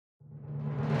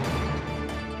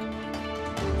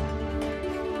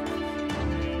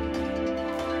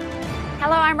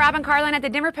I'm Robin Carlin at the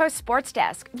Denver Post Sports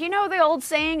Desk. You know the old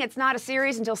saying, it's not a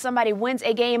series until somebody wins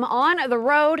a game on the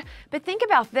road? But think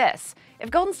about this.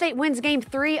 If Golden State wins Game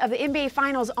 3 of the NBA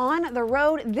Finals on the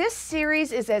road, this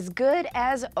series is as good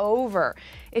as over.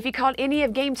 If you caught any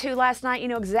of Game 2 last night, you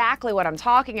know exactly what I'm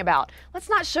talking about. Let's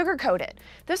not sugarcoat it.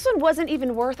 This one wasn't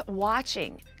even worth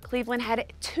watching. Cleveland had a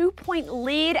 2-point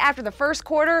lead after the first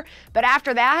quarter, but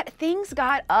after that, things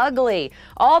got ugly.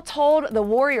 All told, the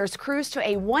Warriors cruised to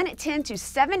a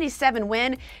 110-77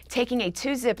 win, taking a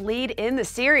 2-zip lead in the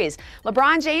series.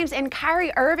 LeBron James and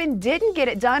Kyrie Irving didn't get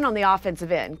it done on the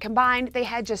offensive end. Combined, they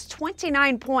had just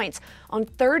 29 points on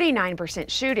 39%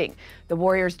 shooting. The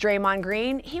Warriors' Draymond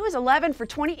Green, he was 11 for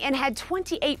 20 and had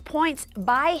 28 points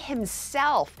by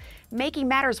himself. Making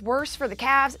matters worse for the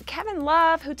Cavs, Kevin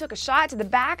Love, who took a shot to the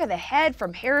back of the head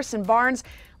from Harrison Barnes,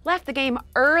 left the game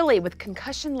early with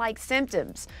concussion-like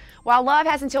symptoms. While Love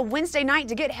has until Wednesday night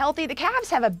to get healthy, the Cavs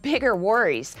have a bigger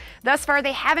worries. Thus far,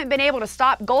 they haven't been able to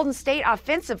stop Golden State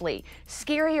offensively.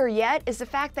 Scarier yet is the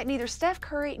fact that neither Steph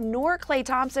Curry nor Klay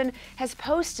Thompson has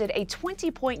posted a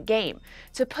 20-point game.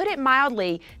 To put it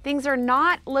mildly, things are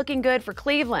not looking good for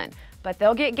Cleveland, but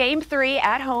they'll get Game 3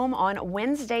 at home on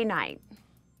Wednesday night.